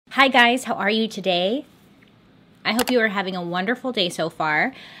Hi guys, how are you today? I hope you are having a wonderful day so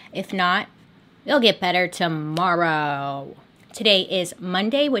far. If not, it'll get better tomorrow. Today is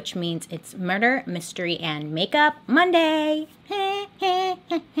Monday, which means it's Murder, Mystery, and Makeup Monday.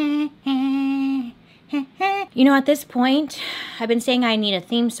 You know, at this point, I've been saying I need a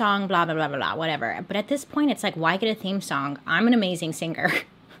theme song, blah, blah, blah, blah, blah, whatever. But at this point, it's like, why get a theme song? I'm an amazing singer.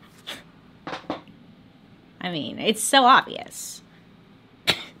 I mean, it's so obvious.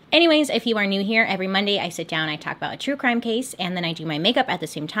 Anyways, if you are new here, every Monday I sit down, I talk about a true crime case, and then I do my makeup at the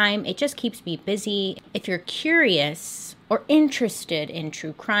same time. It just keeps me busy. If you're curious or interested in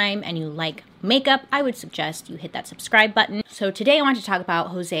true crime and you like makeup, I would suggest you hit that subscribe button. So today I want to talk about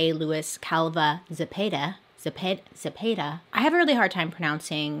Jose Luis Calva Zepeda. Zepeda. I have a really hard time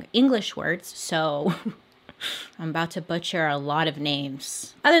pronouncing English words, so I'm about to butcher a lot of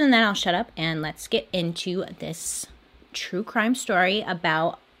names. Other than that, I'll shut up and let's get into this true crime story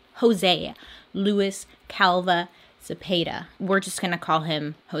about Jose Luis Calva Zepeda. We're just going to call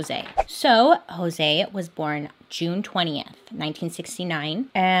him Jose. So, Jose was born June 20th,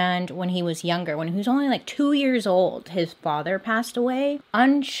 1969. And when he was younger, when he was only like 2 years old, his father passed away.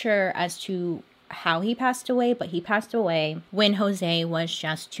 Unsure as to how he passed away, but he passed away when Jose was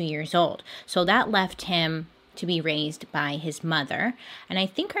just 2 years old. So that left him to be raised by his mother. And I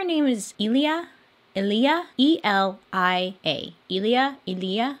think her name is Elia, E-L-I-A.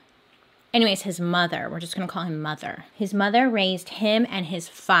 Elia. Anyways, his mother, we're just going to call him Mother. His mother raised him and his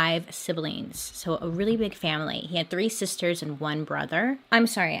 5 siblings. So a really big family. He had 3 sisters and 1 brother. I'm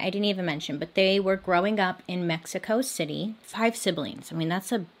sorry, I didn't even mention, but they were growing up in Mexico City. 5 siblings. I mean,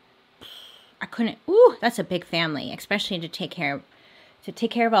 that's a big family, especially to take care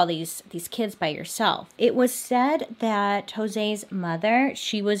of all these kids by yourself. It was said that Jose's mother,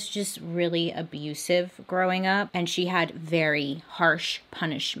 she was just really abusive growing up, and she had very harsh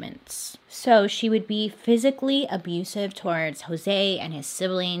punishments. So she would be physically abusive towards Jose and his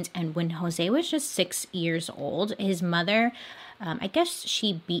siblings, and when Jose was just 6 years old, his mother, I guess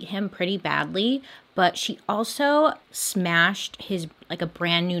she beat him pretty badly, but she also smashed his, like, a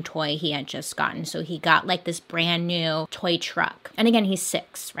brand new toy he had just gotten. So he got like this brand new toy truck. And again, he's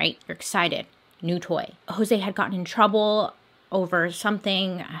 6, right? You're excited. New toy. Jose had gotten in trouble over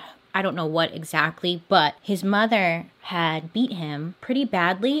something. I don't know what exactly, but his mother had beat him pretty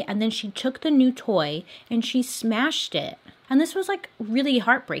badly. And then she took the new toy and she smashed it. And this was like really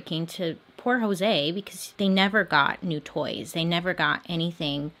heartbreaking to poor Jose, because they never got new toys. They never got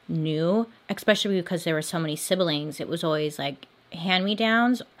anything new, especially because there were so many siblings. It was always like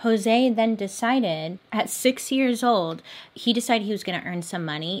hand-me-downs. Jose then decided, at 6 years old, he decided he was going to earn some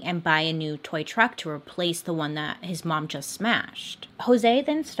money and buy a new toy truck to replace the one that his mom just smashed. Jose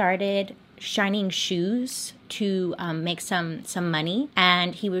then started shining shoes to make some money,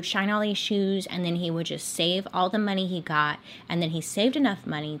 and he would shine all these shoes, and then he would just save all the money he got, and then he saved enough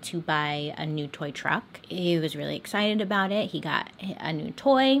money to buy a new toy truck. He was really excited about it. He got a new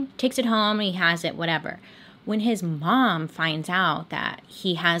toy, takes it home, he has it, whatever. When his mom finds out that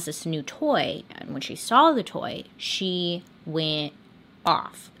he has this new toy, and when she saw the toy, she went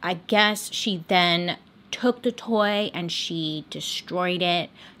off. I guess she then took the toy and she destroyed it.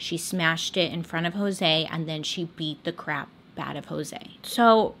 She smashed it in front of Jose, and then she beat the crap out of Jose.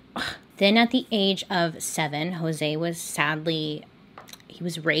 So then at the age of 7, Jose was he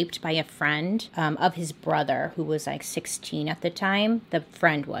was raped by a friend of his brother, who was like 16 at the time. The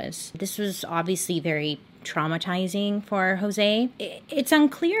friend was. This was obviously very traumatizing for Jose. It's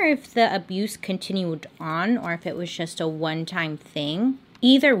unclear if the abuse continued on or if it was just a one-time thing.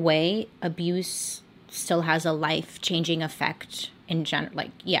 Either way, abuse still has a life-changing effect in general,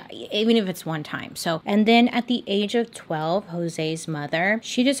 like, yeah, even if it's one time. So, and then at the age of 12, Jose's mother,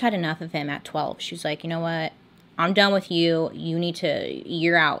 she just had enough of him at 12. She was like, you know what? I'm done with you.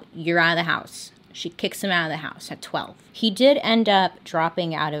 You're out. You're out of the house. She kicks him out of the house at 12. He did end up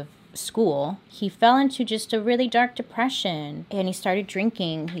dropping out of school. He fell into just a really dark depression, and he started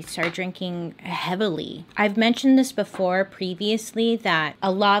drinking. He started drinking heavily. I've mentioned this before previously, that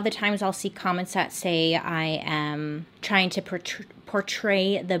a lot of the times I'll see comments that say I am trying to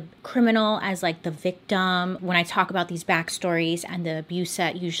portray the criminal as like the victim when I talk about these backstories and the abuse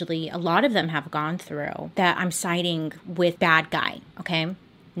that usually a lot of them have gone through, that I'm siding with bad guy. Okay,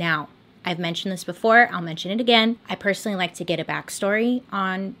 now I've mentioned this before. I'll mention it again. I personally like to get a backstory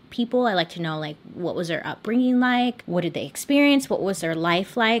on people. I like to know, like, what was their upbringing like? What did they experience? What was their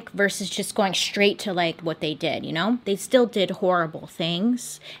life like? Versus just going straight to, like, what they did, you know? They still did horrible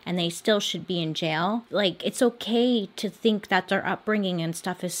things, and they still should be in jail. Like, it's okay to think that their upbringing and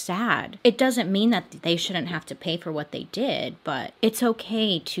stuff is sad. It doesn't mean that they shouldn't have to pay for what they did, but it's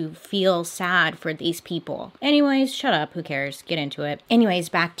okay to feel sad for these people. Anyways, shut up. Who cares? Get into it. Anyways,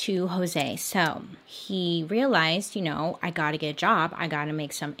 back to Jose. So he realized, you know, I got to get a job. I got to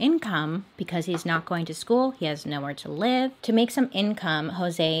make some income because he's not going to school. He has nowhere to live. To make some income,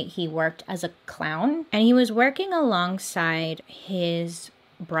 Jose, he worked as a clown, and he was working alongside his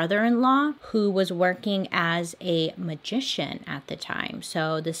brother-in-law, who was working as a magician at the time.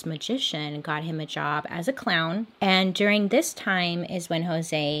 So this magician got him a job as a clown. And during this time is when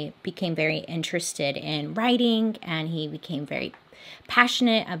Jose became very interested in writing, and he became very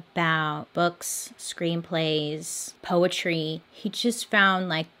passionate about books, screenplays, poetry. He just found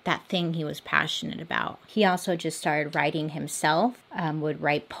like that thing he was passionate about. He also just started writing himself, would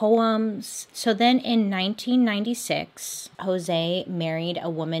write poems. So then in 1996, Jose married a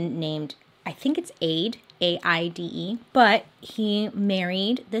woman named, I think it's Aide, A-I-D-E, but he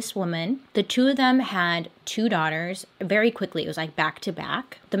married this woman. The two of them had 2 daughters very quickly. It was like back to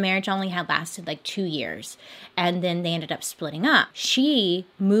back. The marriage only had lasted like 2 years, and then they ended up splitting up. She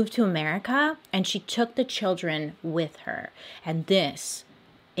moved to America, and she took the children with her, and this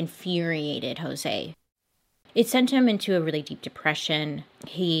infuriated Jose. It sent him into a really deep depression.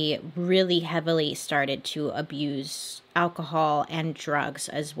 He really heavily started to abuse alcohol and drugs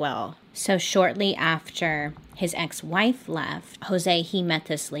as well. So shortly after his ex-wife left, Jose, he met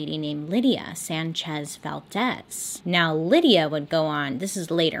this lady named Lydia Sanchez Valdez. Now, Lydia would go on, this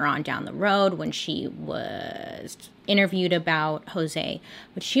is later on down the road when she was interviewed about Jose,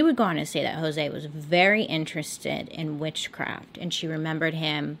 but she would go on to say that Jose was very interested in witchcraft, and she remembered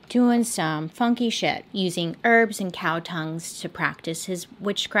him doing some funky shit, using herbs and cow tongues to practice his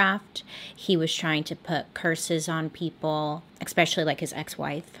witchcraft. He was trying to put curses on people, especially like his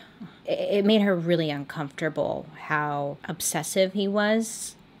ex-wife. It made her really uncomfortable how obsessive he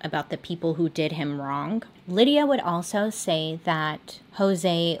was about the people who did him wrong. Lydia would also say that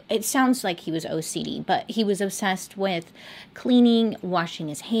Jose, it sounds like he was OCD, but he was obsessed with cleaning, washing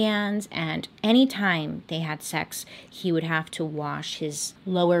his hands, and anytime they had sex, he would have to wash his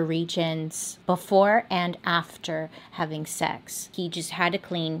lower regions before and after having sex. He just had to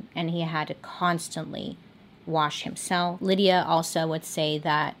clean, and he had to constantly wash himself. Lydia also would say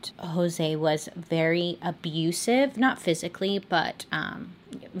that Jose was very abusive, not physically, but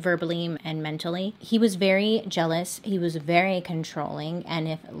verbally and mentally. He was very jealous. He was very controlling. And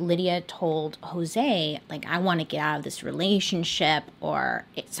if Lydia told Jose, like, I want to get out of this relationship, or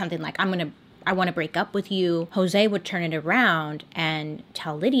it's something like, I want to break up with you, Jose would turn it around and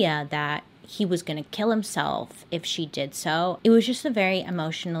tell Lydia that he was going to kill himself if she did so. It was just a very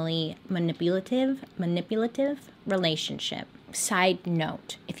emotionally manipulative relationship. Side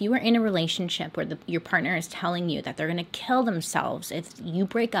note, if you are in a relationship where your partner is telling you that they're going to kill themselves if you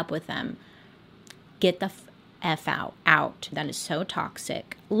break up with them, get the F out. That is so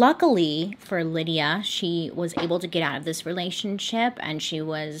toxic. Luckily for Lydia, she was able to get out of this relationship, and she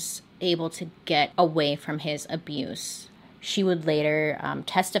was able to get away from his abuse. She would later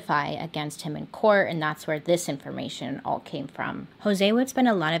testify against him in court, and that's where this information all came from. Jose would spend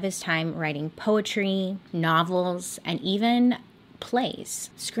a lot of his time writing poetry, novels, and even plays,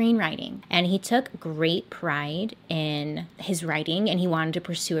 screenwriting. And he took great pride in his writing, and he wanted to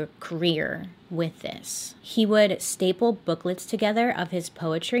pursue a career with this. He would staple booklets together of his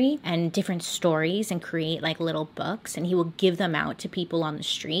poetry and different stories and create like little books, and he would give them out to people on the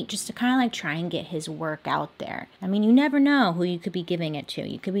street just to kind of like try and get his work out there. I mean, you never know who you could be giving it to.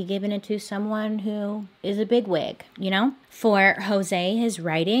 You could be giving it to someone who is a bigwig, you know? For Jose, his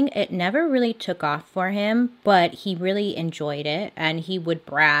writing, it never really took off for him, but he really enjoyed it, and he would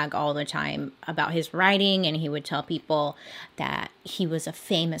brag all the time about his writing, and he would tell people that he was a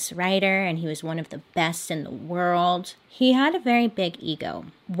famous writer and he was one of the best in the world. He had a very big ego.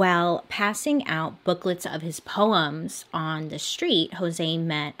 While passing out booklets of his poems on the street, Jose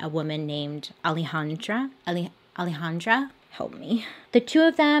met a woman named Alejandra. Help me. The two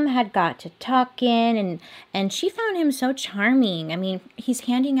of them had got to talking, and she found him so charming. I mean, he's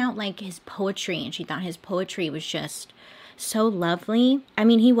handing out like his poetry, and she thought his poetry was just so lovely. I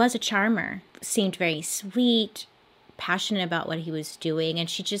mean, he was a charmer. Seemed very sweet, passionate about what he was doing, and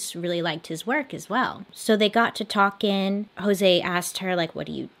she just really liked his work as well. So they got to talking. Jose asked her, like, what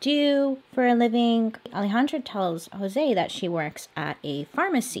do you do for a living? Alejandra tells Jose that she works at a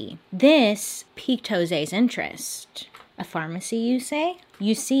pharmacy. This piqued Jose's interest. A pharmacy, you say?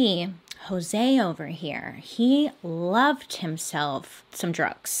 You see, Jose over here, he loved himself some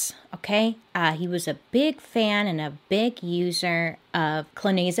drugs, okay? He was a big fan and a big user of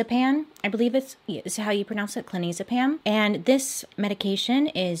clonazepam. I believe is how you pronounce it, clonazepam. And this medication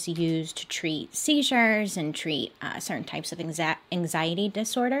is used to treat seizures and treat certain types of anxiety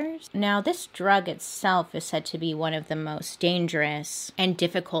disorders. Now, this drug itself is said to be one of the most dangerous and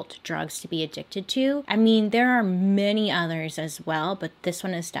difficult drugs to be addicted to. I mean, there are many others as well, but this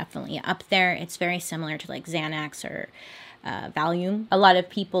one is definitely up there. It's very similar to like Xanax or Valium. A lot of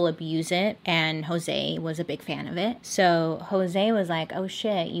people abuse it, and Jose was a big fan of it. So Jose was like, oh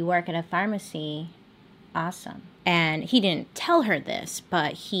shit, you work at a pharmacy? Awesome. And he didn't tell her this,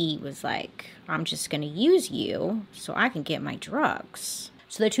 but he was like, I'm just going to use you so I can get my drugs.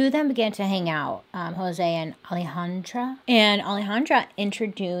 So the two of them began to hang out, Jose and Alejandra. And Alejandra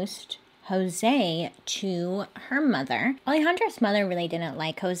introduced Jose to her mother. Alejandra's mother really didn't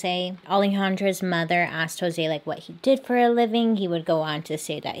like Jose. Alejandra's mother asked Jose like what he did for a living. He would go on to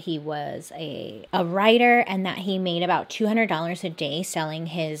say that he was a writer and that he made about $200 a day selling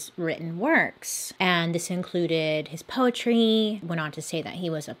his written works. And this included his poetry. Went on to say that he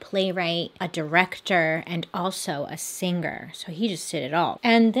was a playwright, a director, and also a singer. So he just did it all.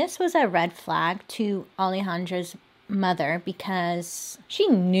 And this was a red flag to Alejandra's mother because she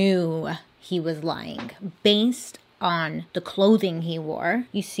knew he was lying based on the clothing he wore.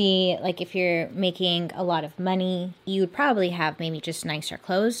 You see, like if you're making a lot of money, you would probably have maybe just nicer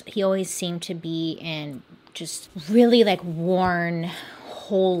clothes. He always seemed to be in just really like worn,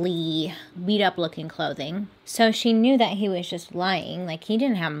 holey, beat up looking clothing. So she knew that he was just lying, like he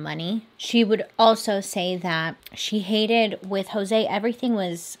didn't have money. She would also say that she hated with Jose, everything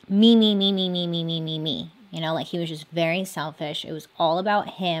was me, me, me, me, me, me, me, me, me. You know, like he was just very selfish. It was all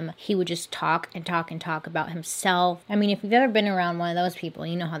about him. He would just talk and talk and talk about himself. I mean, if you've ever been around one of those people,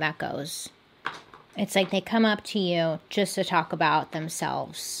 you know how that goes. It's like they come up to you just to talk about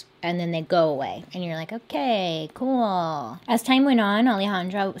themselves and then they go away. And you're like, okay, cool. As time went on,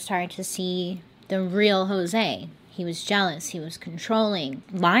 Alejandra started to see the real Jose. He was jealous, he was controlling,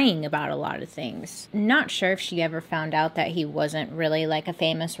 lying about a lot of things. Not sure if she ever found out that he wasn't really like a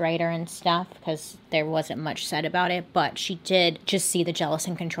famous writer and stuff, because there wasn't much said about it, but she did just see the jealous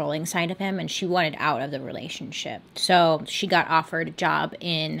and controlling side of him, and she wanted out of the relationship. So she got offered a job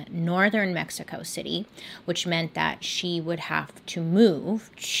in northern Mexico City, which meant that she would have to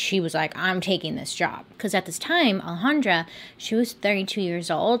move. She was like, I'm taking this job. Because at this time, Alejandra, she was 32 years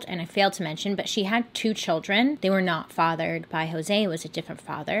old, and I failed to mention, but she had 2 children. They were not fathered by Jose. It was a different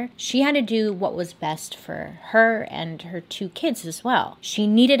father. She had to do what was best for her and her 2 kids as well. She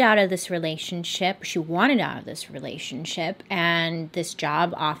needed out of this relationship. She wanted out of this relationship, and this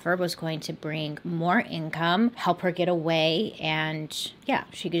job offer was going to bring more income, help her get away, and yeah,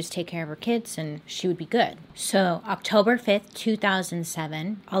 she could just take care of her kids and she would be good. So October 5th,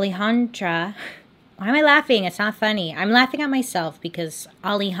 2007, Alejandra... Why am I laughing? It's not funny. I'm laughing at myself because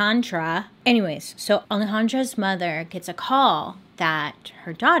Alejandra... Anyways, so Alejandra's mother gets a call that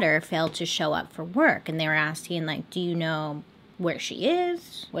her daughter failed to show up for work. And they were asking, like, do you know where she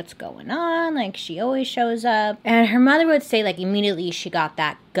is? What's going on? Like, she always shows up. And her mother would say, like, immediately she got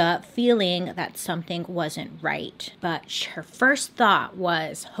that gut feeling that something wasn't right. But her first thought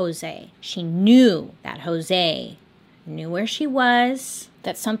was Jose. She knew that Jose knew where she was,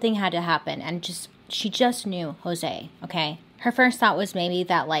 that something had to happen, and she just knew Jose, okay? Her first thought was maybe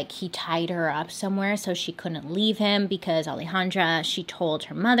that, like, he tied her up somewhere so she couldn't leave him because Alejandra, she told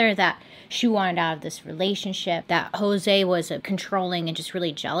her mother that she wanted out of this relationship, that Jose was controlling and just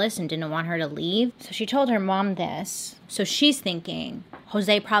really jealous and didn't want her to leave. So she told her mom this. So she's thinking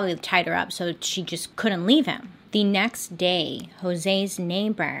Jose probably tied her up so she just couldn't leave him. The next day, Jose's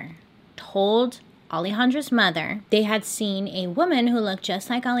neighbor told Alejandra's mother, they had seen a woman who looked just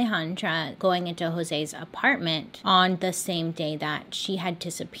like Alejandra going into Jose's apartment on the same day that she had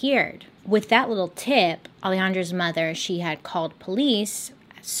disappeared. With that little tip, Alejandra's mother, she had called police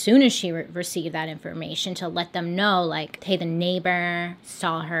as soon as she received that information to let them know, like, hey, the neighbor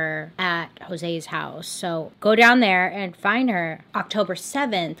saw her at Jose's house. So go down there and find her. October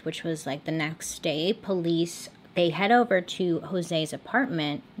 7th, which was like the next day, police, they head over to Jose's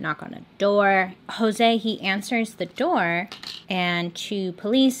apartment, knock on a door. Jose, he answers the door, and to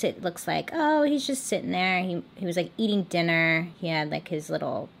police, it looks like, oh, he's just sitting there. He was like eating dinner. He had like his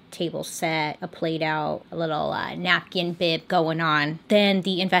little table set, a plate out, a little napkin bib going on. Then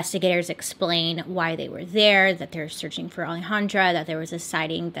the investigators explain why they were there, that they're searching for Alejandra, that there was a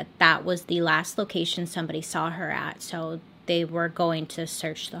sighting, that was the last location somebody saw her at. So they were going to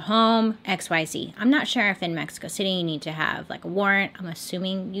search the home, XYZ. I'm not sure if in Mexico City you need to have like a warrant. I'm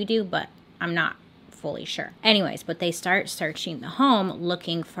assuming you do, but I'm not fully sure. Anyways, but they start searching the home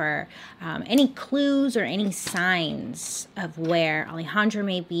looking for any clues or any signs of where Alejandra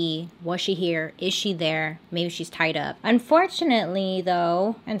may be. Was she here? Is she there? Maybe she's tied up. Unfortunately,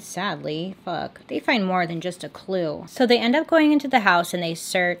 though, and sadly, they find more than just a clue. So they end up going into the house and they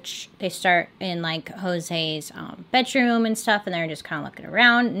search. They start in like Jose's bedroom and stuff, and they're just kind of looking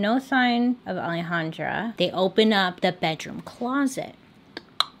around. No sign of Alejandra. They open up the bedroom closet.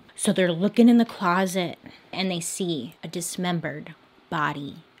 So they're looking in the closet and they see a dismembered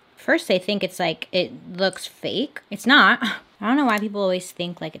body. First they think it's like, it looks fake. It's not. I don't know why people always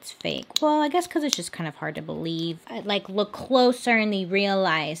think like it's fake. Well, I guess because it's just kind of hard to believe. I look closer and they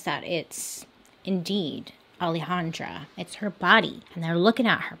realize that it's indeed Alejandra. It's her body. And they're looking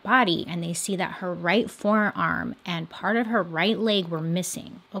at her body and they see that her right forearm and part of her right leg were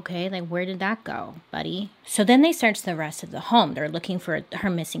missing. Okay, like where did that go, buddy? So then they search the rest of the home. They're looking for her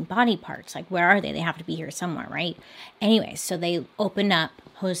missing body parts. Like where are they? They have to be here somewhere, right? Anyway, so they open up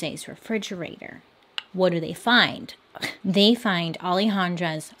Jose's refrigerator. What do they find? They find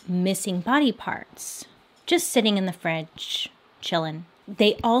Alejandra's missing body parts just sitting in the fridge, chilling.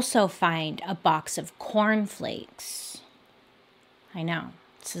 They also find a box of cornflakes. I know,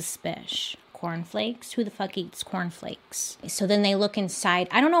 suspicious. Cornflakes? Who the fuck eats cornflakes? So then they look inside.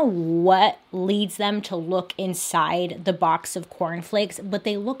 I don't know what leads them to look inside the box of cornflakes, but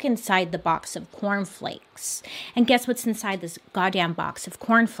they look inside the box of cornflakes. And guess what's inside this goddamn box of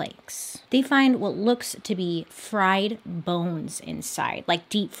cornflakes? They find what looks to be fried bones inside, like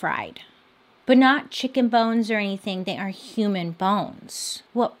deep fried. But not chicken bones or anything. They are human bones.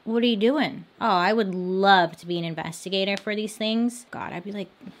 What are you doing? Oh, I would love to be an investigator for these things. God, I'd be like,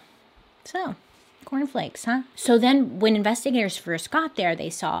 so, cornflakes, huh? So then when investigators first got there, they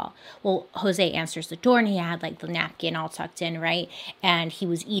saw, well, Jose answers the door and he had like the napkin all tucked in, right? And he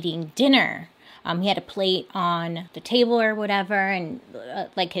was eating dinner. He had a plate on the table or whatever, and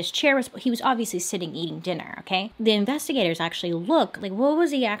like his chair he was obviously sitting eating dinner, okay? The investigators actually look, like what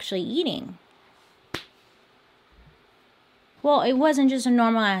was he actually eating? Well, it wasn't just a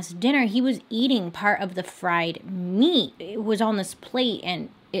normal ass dinner. He was eating part of the fried meat. It was on this plate and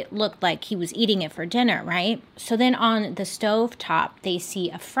it looked like he was eating it for dinner, right? So then on the stove top, they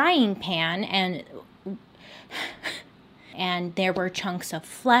see a frying pan and there were chunks of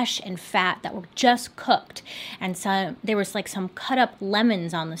flesh and fat that were just cooked. And so there was like some cut up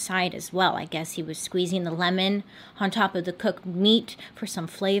lemons on the side as well. I guess he was squeezing the lemon on top of the cooked meat for some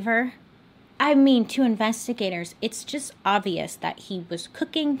flavor. I mean, to investigators, it's just obvious that he was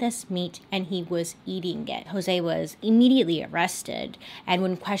cooking this meat and he was eating it. Jose was immediately arrested, and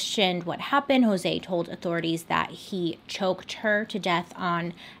when questioned what happened, Jose told authorities that he choked her to death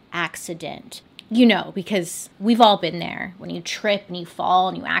on accident. You know, because we've all been there. When you trip and you fall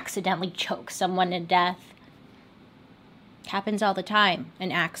and you accidentally choke someone to death. Happens all the time.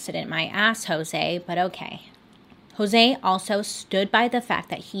 An accident, my ass, Jose, but okay. Jose also stood by the fact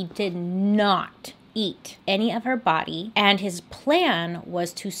that he did not eat any of her body, and his plan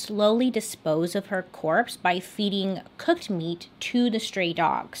was to slowly dispose of her corpse by feeding cooked meat to the stray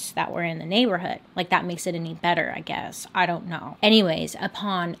dogs that were in the neighborhood. Like that makes it any better, I guess. I don't know. Anyways,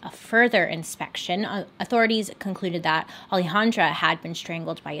 upon a further inspection, authorities concluded that Alejandra had been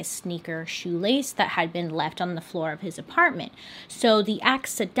strangled by a sneaker shoelace that had been left on the floor of his apartment. So the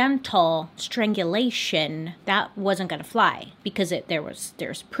accidental strangulation, that wasn't going to fly because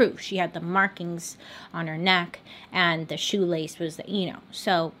there's proof. She had the markings on her neck and the shoelace was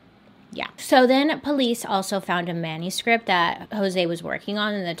so yeah. So then police also found a manuscript that Jose was working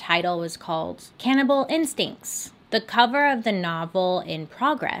on, and the title was called Cannibal Instincts. The cover of the novel in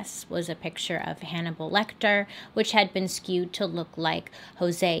progress was a picture of Hannibal Lecter, which had been skewed to look like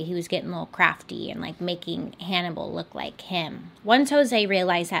Jose. He was getting a little crafty and like making Hannibal look like him. Once Jose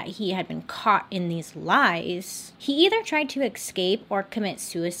realized that he had been caught in these lies, he either tried to escape or commit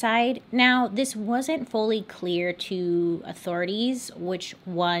suicide. Now, this wasn't fully clear to authorities which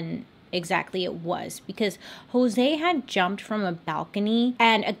one exactly it was, because Jose had jumped from a balcony,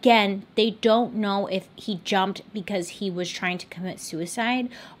 and again, they don't know if he jumped because he was trying to commit suicide,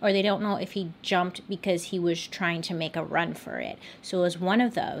 or they don't know if he jumped because he was trying to make a run for it. So it was one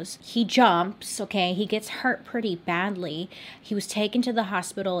of those. He jumps, okay, he gets hurt pretty badly. He was taken to the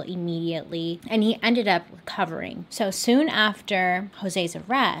hospital immediately, and he ended up recovering. So soon after Jose's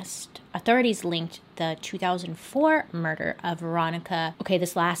arrest, authorities linked the 2004 murder of Veronica. Okay,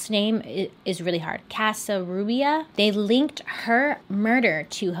 this last name is really hard. Casarubia. They linked her murder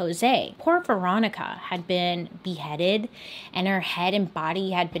to Jose. Poor Veronica had been beheaded, and her head and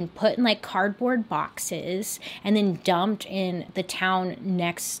body had been put in like cardboard boxes and then dumped in the town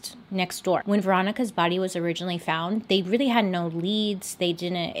next door. When Veronica's body was originally found, they really had no leads. It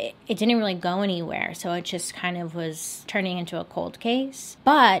didn't really go anywhere. So it just kind of was turning into a cold case.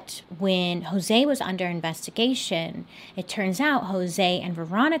 But when Jose was under investigation, it turns out Jose and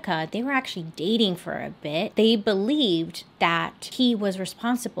Veronica, they were actually dating for a bit. They believed that he was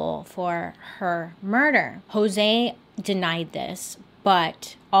responsible for her murder. Jose denied this,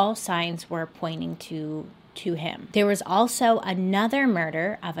 but all signs were pointing to him. There was also another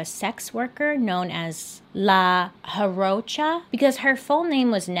murder of a sex worker known as La Jarocha, because her full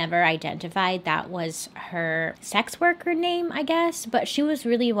name was never identified. That was her sex worker name, I guess, but she was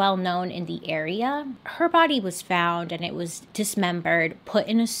really well known in the area. Her body was found, and it was dismembered, put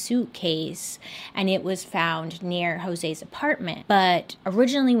in a suitcase, and it was found near Jose's apartment. But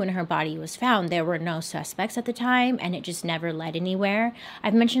originally when her body was found, there were no suspects at the time, and it just never led anywhere.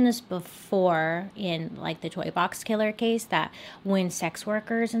 I've mentioned this before in like the toy box killer case, that when sex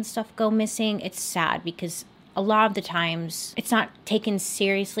workers and stuff go missing, it's sad because a lot of the times it's not taken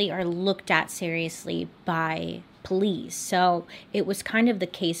seriously or looked at seriously by police. So it was kind of the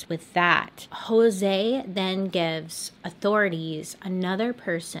case with that. Jose then gives authorities another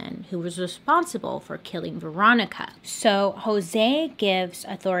person who was responsible for killing Veronica. So Jose gives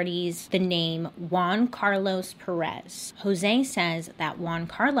authorities the name Juan Carlos Perez. Jose says that Juan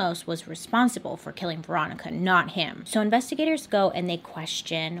Carlos was responsible for killing Veronica, not him. So investigators go and they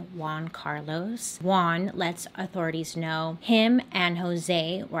question Juan Carlos. Juan lets authorities know him and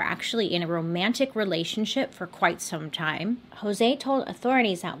Jose were actually in a romantic relationship for quite some time. Jose told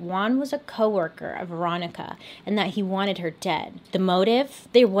authorities that Juan was a co-worker of Veronica and that he wanted her dead. The motive?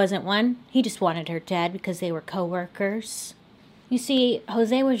 There wasn't one. He just wanted her dead because they were co-workers. You see,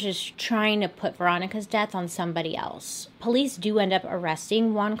 Jose was just trying to put Veronica's death on somebody else. Police do end up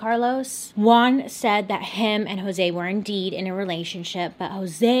arresting Juan Carlos. Juan said that him and Jose were indeed in a relationship, but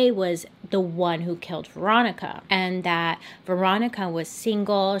Jose was the one who killed Veronica, and that Veronica was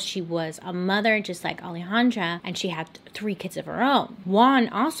single. She was a mother just like Alejandra, and she had 3 kids of her own. Juan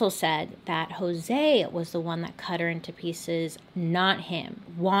also said that Jose was the one that cut her into pieces, not him.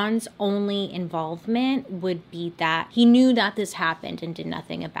 Juan's only involvement would be that he knew that this happened and did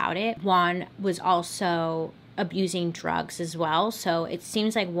nothing about it. Juan was also abusing drugs as well. So it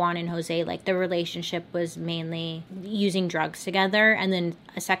seems like Juan and Jose, like their relationship was mainly using drugs together and then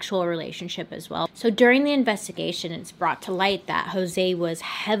a sexual relationship as well. So during the investigation, it's brought to light that Jose was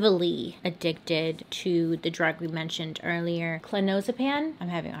heavily addicted to the drug we mentioned earlier, clonazepam. I'm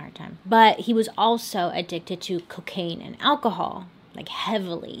having a hard time. But he was also addicted to cocaine and alcohol, like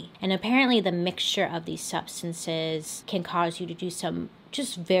heavily. And apparently the mixture of these substances can cause you to do some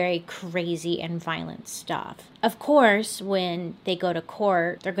just very crazy and violent stuff. Of course, when they go to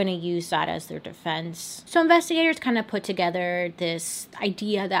court, they're going to use that as their defense. So investigators kind of put together this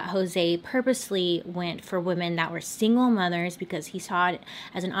idea that Jose purposely went for women that were single mothers because he saw it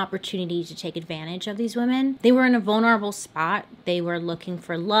as an opportunity to take advantage of these women. They were in a vulnerable spot. They were looking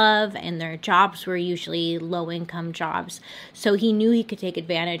for love, and their jobs were usually low-income jobs. So he knew he could take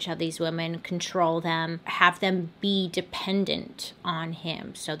advantage of these women, control them, have them be dependent on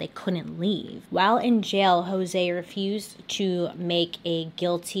him so they couldn't leave. While in jail, Jose refused to make a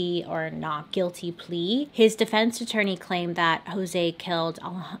guilty or not guilty plea. His defense attorney claimed that Jose killed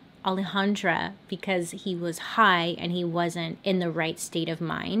Alejandra because he was high and he wasn't in the right state of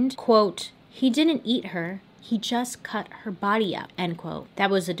mind. Quote, "He didn't eat her. He just cut her body up," end quote.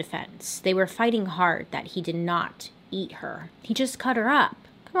 That was a defense. They were fighting hard that he did not eat her. He just cut her up.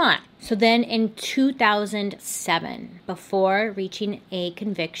 Come on. So then in 2007, before reaching a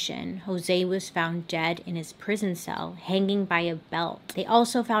conviction, Jose was found dead in his prison cell, hanging by a belt. They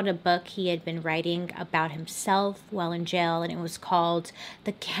also found a book he had been writing about himself while in jail, and it was called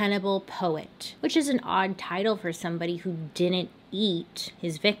The Cannibal Poet, which is an odd title for somebody who didn't eat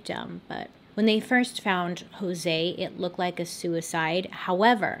his victim, but When they first found Jose, it looked like a suicide.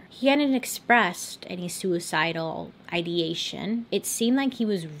 However, he hadn't expressed any suicidal ideation. It seemed like he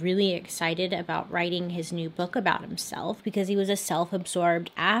was really excited about writing his new book about himself because he was a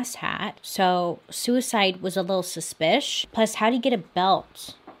self-absorbed asshat. So suicide was a little suspicious. Plus, how'd he get a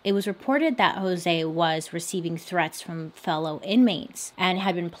belt? It was reported that Jose was receiving threats from fellow inmates and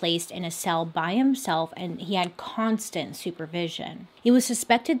had been placed in a cell by himself, and he had constant supervision. It was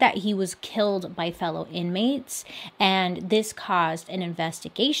suspected that he was killed by fellow inmates, and this caused an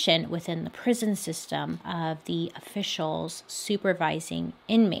investigation within the prison system of the officials supervising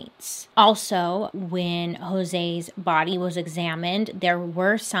inmates. Also, when Jose's body was examined, there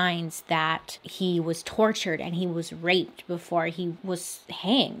were signs that he was tortured and he was raped before he was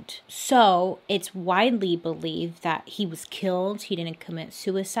hanged. So it's widely believed that he was killed, he didn't commit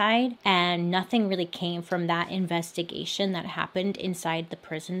suicide, and nothing really came from that investigation that happened inside the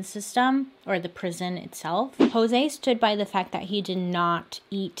prison system or the prison itself. Jose stood by the fact that he did not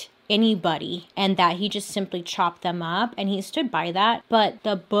eat anybody and that he just simply chopped them up, and he stood by that. But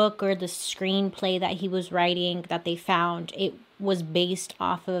the book or the screenplay that he was writing that they found, it was based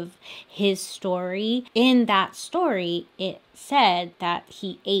off of his story. In that story, it said that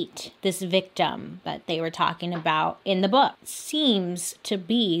he ate this victim that they were talking about in the book. Seems to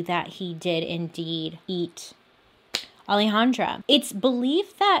be that he did indeed eat Alejandra. It's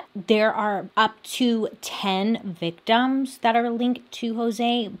believed that there are up to 10 victims that are linked to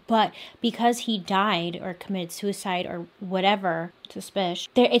Jose, but because he died or committed suicide or whatever, suspicious,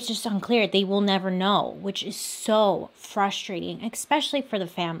 it's just unclear. They will never know, which is so frustrating, especially for the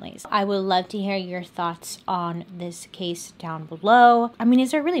families. I would love to hear your thoughts on this case down below. I mean,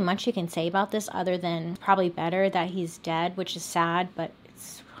 is there really much you can say about this other than probably better that he's dead, which is sad, but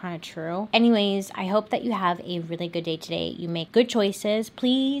kind of true. Anyways, I hope that you have a really good day today. You make good choices.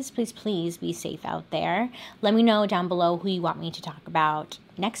 Please, please, please be safe out there. Let me know down below who you want me to talk about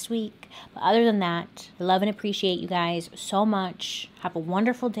next week. But other than that, I love and appreciate you guys so much. Have a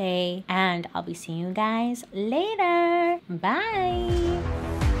wonderful day, and I'll be seeing you guys later. Bye.